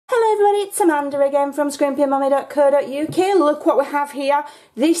everybody, it's Amanda again from Scrimpingmommy.co.uk. Look what we have here.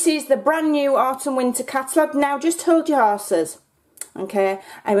 This is the brand new autumn winter catalogue. Now just hold your horses, okay?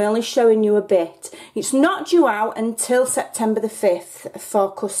 I'm only showing you a bit. It's not due out until September the 5th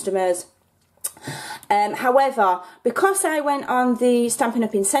for customers. However, because I went on the Stampin'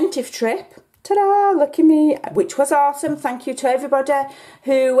 Up incentive trip, ta-da, look at me, which was awesome. Thank you to everybody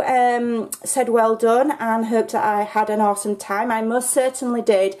who said well done and hoped that I had an awesome time. I most certainly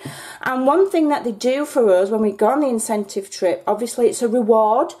did. And one thing that they do for us when we go on the incentive trip, obviously it's a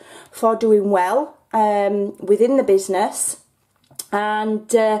reward for doing well within the business.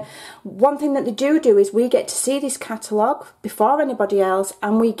 And one thing that they do is we get to see this catalogue before anybody else,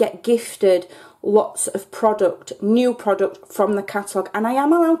 and we get gifted lots of product, new product from the catalogue, and I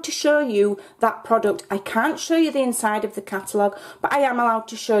am allowed to show you that product. I can't show you the inside of the catalogue, but I am allowed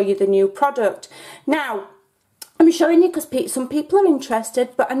to show you the new product. Now, I'm showing you because some people are interested,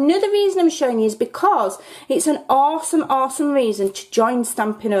 but another reason I'm showing you is because it's an awesome reason to join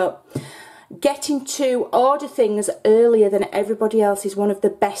Stampin' Up. Getting to order things earlier than everybody else is one of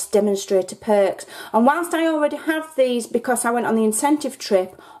the best demonstrator perks. And whilst I already have these because I went on the incentive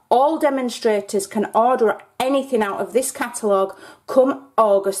trip, all demonstrators can order anything out of this catalogue come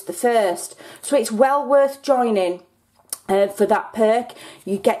August the 1st. So it's well worth joining for that perk.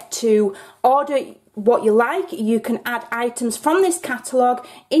 You get to order what you like. You can add items from this catalogue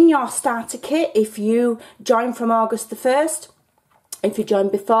in your starter kit if you join from August the 1st. If you join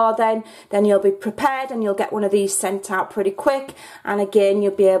before then you'll be prepared and you'll get one of these sent out pretty quick, and again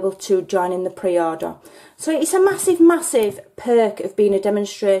you'll be able to join in the pre-order. So it's a massive perk of being a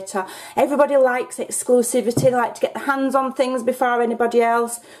demonstrator. Everybody likes exclusivity, they like to get their hands on things before anybody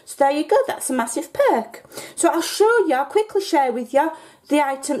else. So there you go, that's a massive perk. So I'll quickly share with you the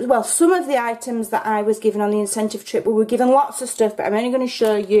items, well, some of the items that I was given on the incentive trip. We were given lots of stuff, but I'm only going to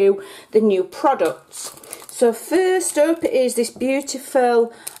show you the new products. So first up is this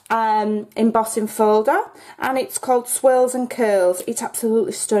beautiful embossing folder, and it's called Swirls and Curls. It's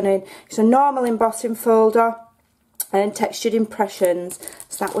absolutely stunning. It's a normal embossing folder and textured impressions.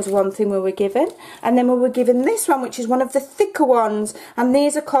 So that was one thing we were given. And then we were given this one, which is one of the thicker ones, and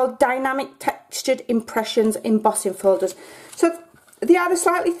these are called Dynamic Textured Impressions embossing folders. So they are the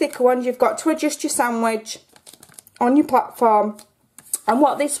slightly thicker ones. You've got to adjust your sandwich on your platform. And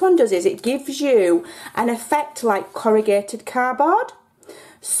what this one does is it gives you an effect like corrugated cardboard.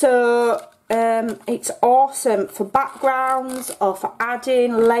 So it's awesome for backgrounds or for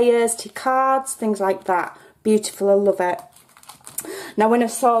adding layers to cards, things like that. Beautiful, I love it. Now when I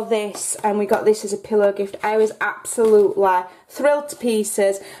saw this and we got this as a pillow gift, I was absolutely thrilled to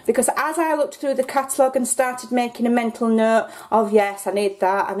pieces, because as I looked through the catalogue and started making a mental note of, yes, I need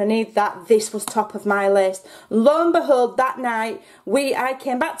that and I need that, this was top of my list. Lo and behold, that night I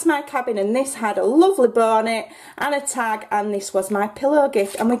came back to my cabin and this had a lovely bow on it and a tag, and this was my pillow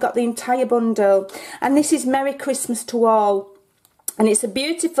gift, and we got the entire bundle. And this is Merry Christmas to All. And it's a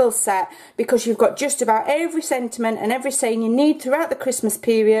beautiful set because you've got just about every sentiment and every saying you need throughout the Christmas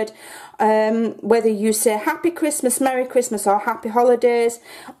period. Whether you say Happy Christmas, Merry Christmas or Happy Holidays,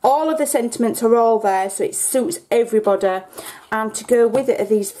 all of the sentiments are all there, so it suits everybody. And to go with it are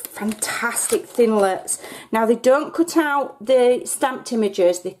these fantastic thinlets. Now they don't cut out the stamped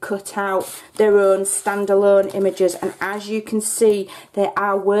images, they cut out their own standalone images, and as you can see they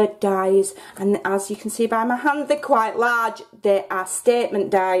are word dies, and as you can see by my hand they're quite large. They are statement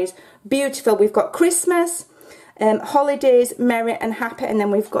dies. Beautiful. We've got Christmas, holidays, merry and happy, and then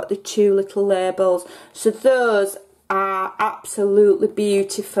we've got the two little labels. So those are absolutely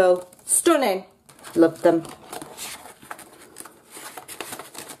beautiful, stunning, love them.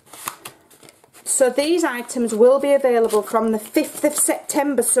 So these items will be available from the 5th of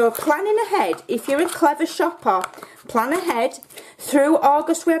September, so planning ahead. If you're a clever shopper, plan ahead. Through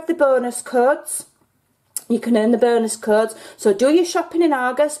August we have the bonus codes. You can earn the bonus codes, so do your shopping in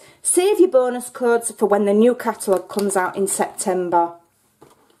August, save your bonus codes for when the new catalogue comes out in September.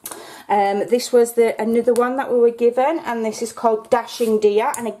 This was another one that we were given, and this is called Dashing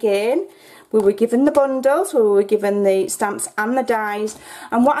Deer, and again we were given the bundles, we were given the stamps and the dies.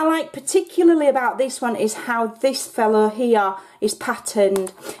 And what I like particularly about this one is how this fellow here is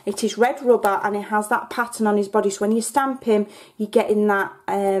patterned. It is red rubber and it has that pattern on his body, so when you stamp him you're getting that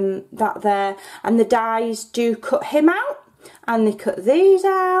there. And the dies do cut him out, and they cut these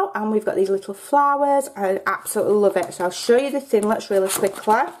out, and we've got these little flowers. I absolutely love it. So I'll show you the thinlets really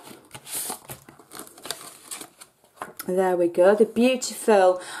quickly. There we go, they're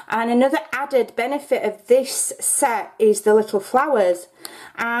beautiful. And another added benefit of this set is the little flowers.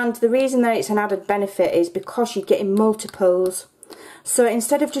 And the reason that it's an added benefit is because you're getting multiples. So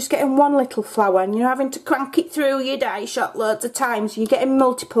instead of just getting one little flower and you're having to crank it through your die shot loads of times, you're getting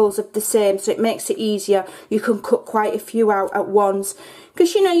multiples of the same, so it makes it easier. You can cut quite a few out at once.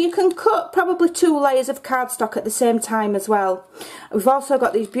 Because, you know, you can cut probably 2 layers of cardstock at the same time as well. We've also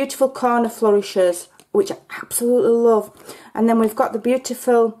got these beautiful corner flourishes, which I absolutely love. And then we've got the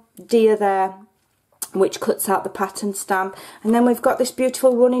beautiful deer there, which cuts out the pattern stamp. And then we've got this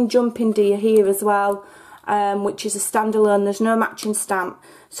beautiful running jumping deer here as well, which is a standalone. There's no matching stamp.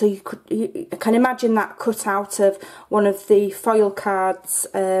 So you can imagine that cut out of one of the foil cards,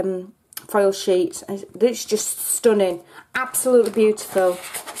 foil sheets. It's just stunning, absolutely beautiful.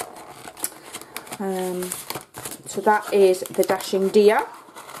 So that is the Dashing Deer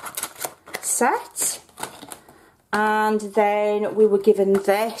set. And then we were given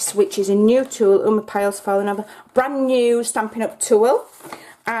this, which is a new tool. Oh, my pile's falling over. Brand new Stampin' Up tool,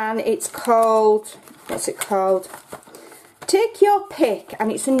 and it's called, what's it called? Take Your Pick,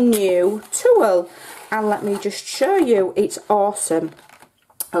 and it's a new tool. And let me just show you, it's awesome.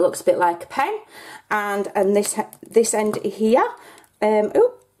 It looks a bit like a pen, and this end here,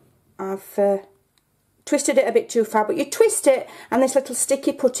 oh, I've twisted it a bit too far, but you twist it and this little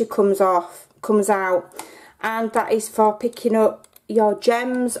sticky putty comes out, and that is for picking up your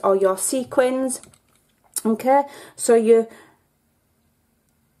gems or your sequins. Okay, so you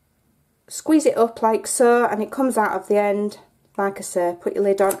squeeze it up like so and it comes out of the end, like I say. Put your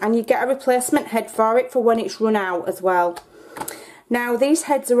lid on and you get a replacement head for it for when it's run out as well. Now these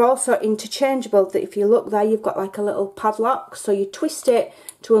heads are also interchangeable. That if you look there, you've got like a little padlock, so you twist it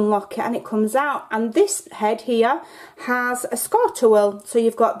to unlock it and it comes out. And this head here has a score tool, so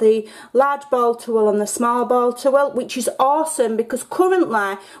you've got the large ball tool and the small ball tool, which is awesome because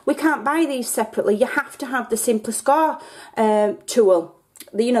currently we can't buy these separately. You have to have the Simply Score tool,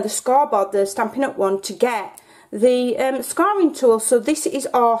 the scoreboard, the Stampin' Up one, to get the scoring tool. So this is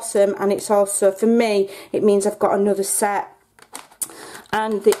awesome, and it's also, for me, it means I've got another set.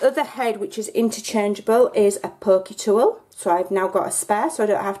 And the other head, which is interchangeable, is a pokey tool. So I've now got a spare, so I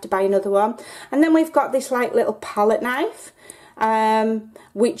don't have to buy another one. And then we've got this like little palette knife,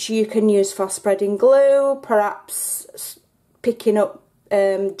 which you can use for spreading glue, perhaps picking up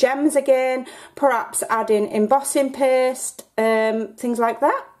gems again, perhaps adding embossing paste, things like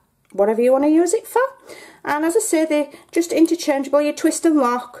that. Whatever you want to use it for. And as I say, they're just interchangeable. You twist and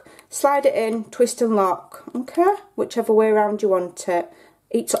lock, slide it in, twist and lock. Okay, whichever way around you want it.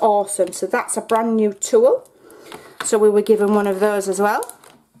 It's awesome. So that's a brand new tool. So we were given one of those as well.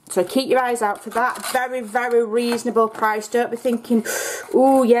 So keep your eyes out for that. Very, very reasonable price. Don't be thinking,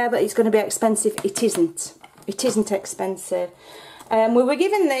 oh yeah, but it's going to be expensive. It isn't. It isn't expensive. We were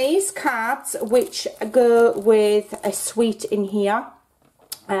given these cards, which go with a suite in here.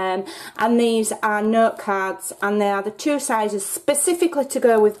 And these are note cards, and they are the 2 sizes specifically to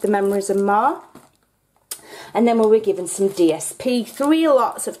go with the Memories and More. And then we were given some DSP, 3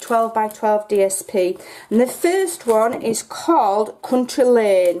 lots of 12 by 12 DSP. And the first one is called Country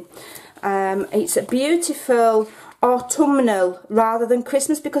Lane. It's a beautiful autumnal rather than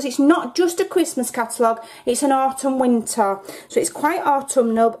Christmas, because it's not just a Christmas catalogue, it's an autumn winter. So it's quite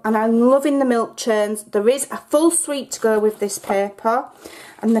autumnal, and I'm loving the milk churns. There is a full suite to go with this paper,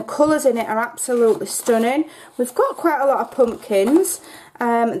 and the colours in it are absolutely stunning. We've got quite a lot of pumpkins.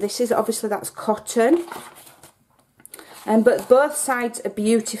 This is obviously, that's cotton. But both sides are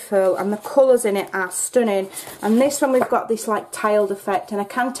beautiful, and the colours in it are stunning. And this one, we've got this like tiled effect, and I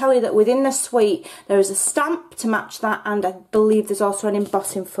can tell you that within the suite there is a stamp to match that, and I believe there's also an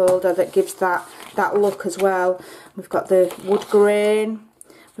embossing folder that gives that look as well. We've got the wood grain,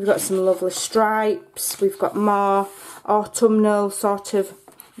 we've got some lovely stripes, we've got more autumnal sort of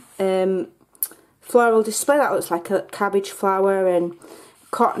floral display that looks like a cabbage flower and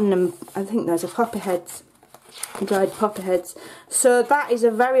cotton, and I think there's a poppy heads. Dried poppy heads. So that is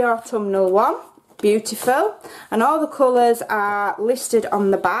a very autumnal one. Beautiful. And all the colours are listed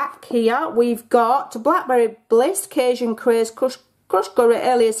on the back here. We've got Blackberry Bliss, Cajun Craze, Crushed Curry,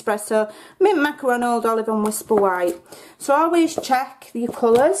 Early Espresso, Mint Macaron, Old Olive and Whisper White. So always check your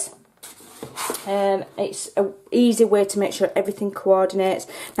colours. It's an easy way to make sure everything coordinates.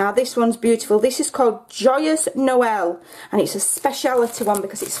 Now this one's beautiful. This is called Joyous Noel, and it's a speciality one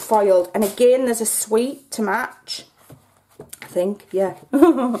because it's foiled, and again there's a suite to match, I think, yeah.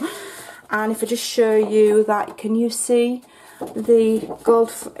 And if I just show you that, can you see the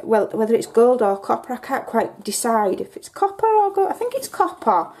gold, well, whether it's gold or copper, I can't quite decide if it's copper or gold. I think it's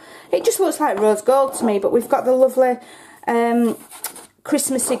copper. It just looks like rose gold to me, but we've got the lovely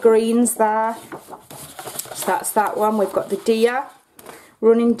Christmassy greens there. So that's that one. We've got the deer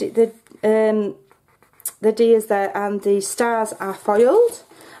running, the the deers there and the stars are foiled.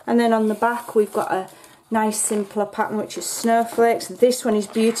 And then on the back we've got a nice simpler pattern which is snowflakes. This one is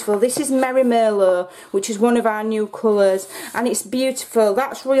beautiful. This is Merry Merlot, which is one of our new colours, and it's beautiful.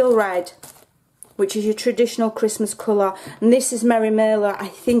 That's real red, which is your traditional Christmas colour, and this is Merry Merlot. I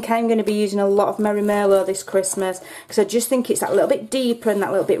think I'm going to be using a lot of Merry Merlot this Christmas because I just think it's that little bit deeper and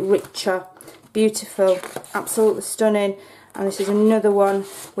that little bit richer. Beautiful, absolutely stunning. And this is another one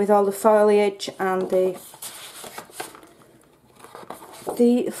with all the foliage and the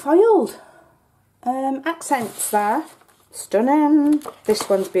foiled accents there. Stunning. This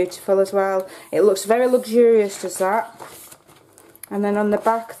one's beautiful as well. It looks very luxurious, does that? And then on the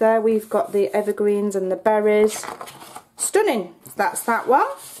back there we've got the evergreens and the berries. Stunning. That's that one.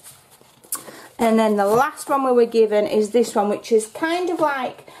 And then the last one we were given is this one, which is kind of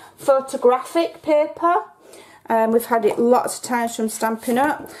like photographic paper. We've had it lots of times from Stampin'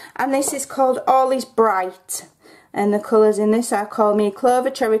 Up. And this is called All Is Bright. And the colours in this are Call Me Clover,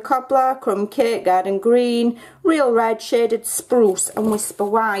 Cherry Cobbler, Crumb Cake, Garden Green, Real Red, Shaded Spruce and Whisper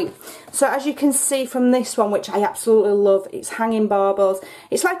White. So as you can see from this one, which I absolutely love, it's hanging baubles.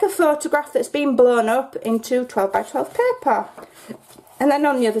 It's like a photograph that's been blown up into 12 by 12 paper. And then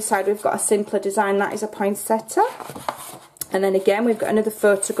on the other side we've got a simpler design, that is a poinsettia. And then again we've got another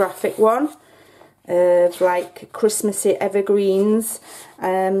photographic one of like Christmassy evergreens.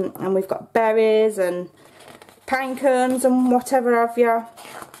 And we've got berries and pine cones and whatever have you.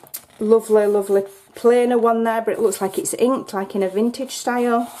 Lovely, lovely plainer one there, but it looks like it's inked, like in a vintage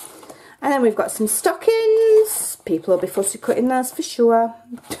style. And then we've got some stockings. People will be fussy cutting those for sure.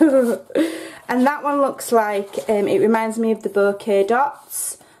 And that one looks like, it reminds me of the Bouquet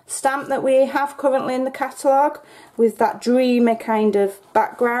Dots stamp that we have currently in the catalogue, with that dreamy kind of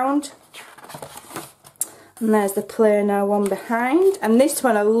background. And there's the plainer one behind. And this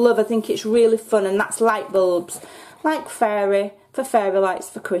one I love, I think it's really fun, and that's light bulbs. Like fairy, for fairy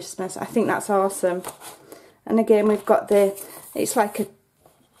lights for Christmas. I think that's awesome. And again we've got it's like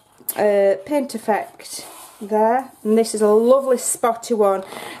a paint effect there. And this is a lovely spotty one.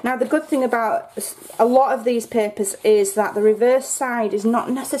 Now the good thing about a lot of these papers is that the reverse side is not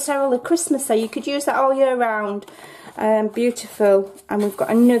necessarily Christmassy. You could use that all year round. Beautiful. And we've got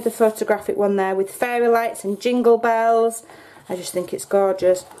another photographic one there with fairy lights and jingle bells. I just think it's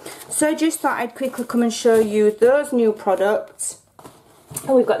gorgeous. So I just thought I'd quickly come and show you those new products.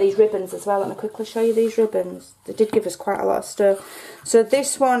 Oh, we've got these ribbons as well. Let me quickly show you these ribbons. They did give us quite a lot of stuff. So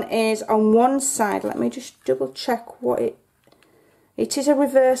this one is on one side. Let me just double check what it is. A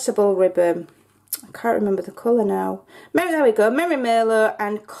reversible ribbon. I can't remember the colour now. There we go, Merry Merlot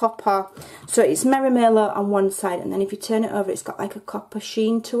and copper. So it's Merry Merlot on one side, and then if you turn it over, it's got like a copper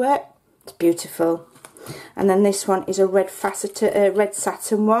sheen to it. It's beautiful. And then this one is a red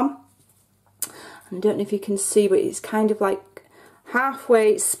satin one. I don't know if you can see, but it's kind of like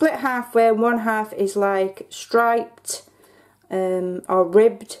halfway, split halfway, and one half is like striped or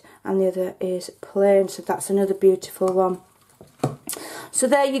ribbed, and the other is plain. So that's another beautiful one. So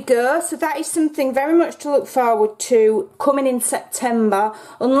there you go. So that is something very much to look forward to coming in September.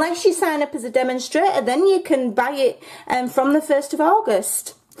 Unless you sign up as a demonstrator, then you can buy it from the 1st of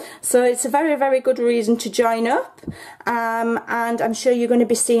August. So it's a very, very good reason to join up. And I'm sure you're going to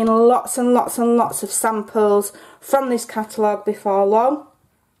be seeing lots and lots and lots of samples from this catalogue before long.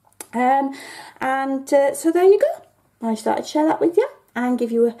 So there you go. I just thought I'd share that with you and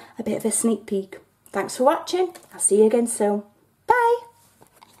give you a bit of a sneak peek. Thanks for watching. I'll see you again soon. Bye.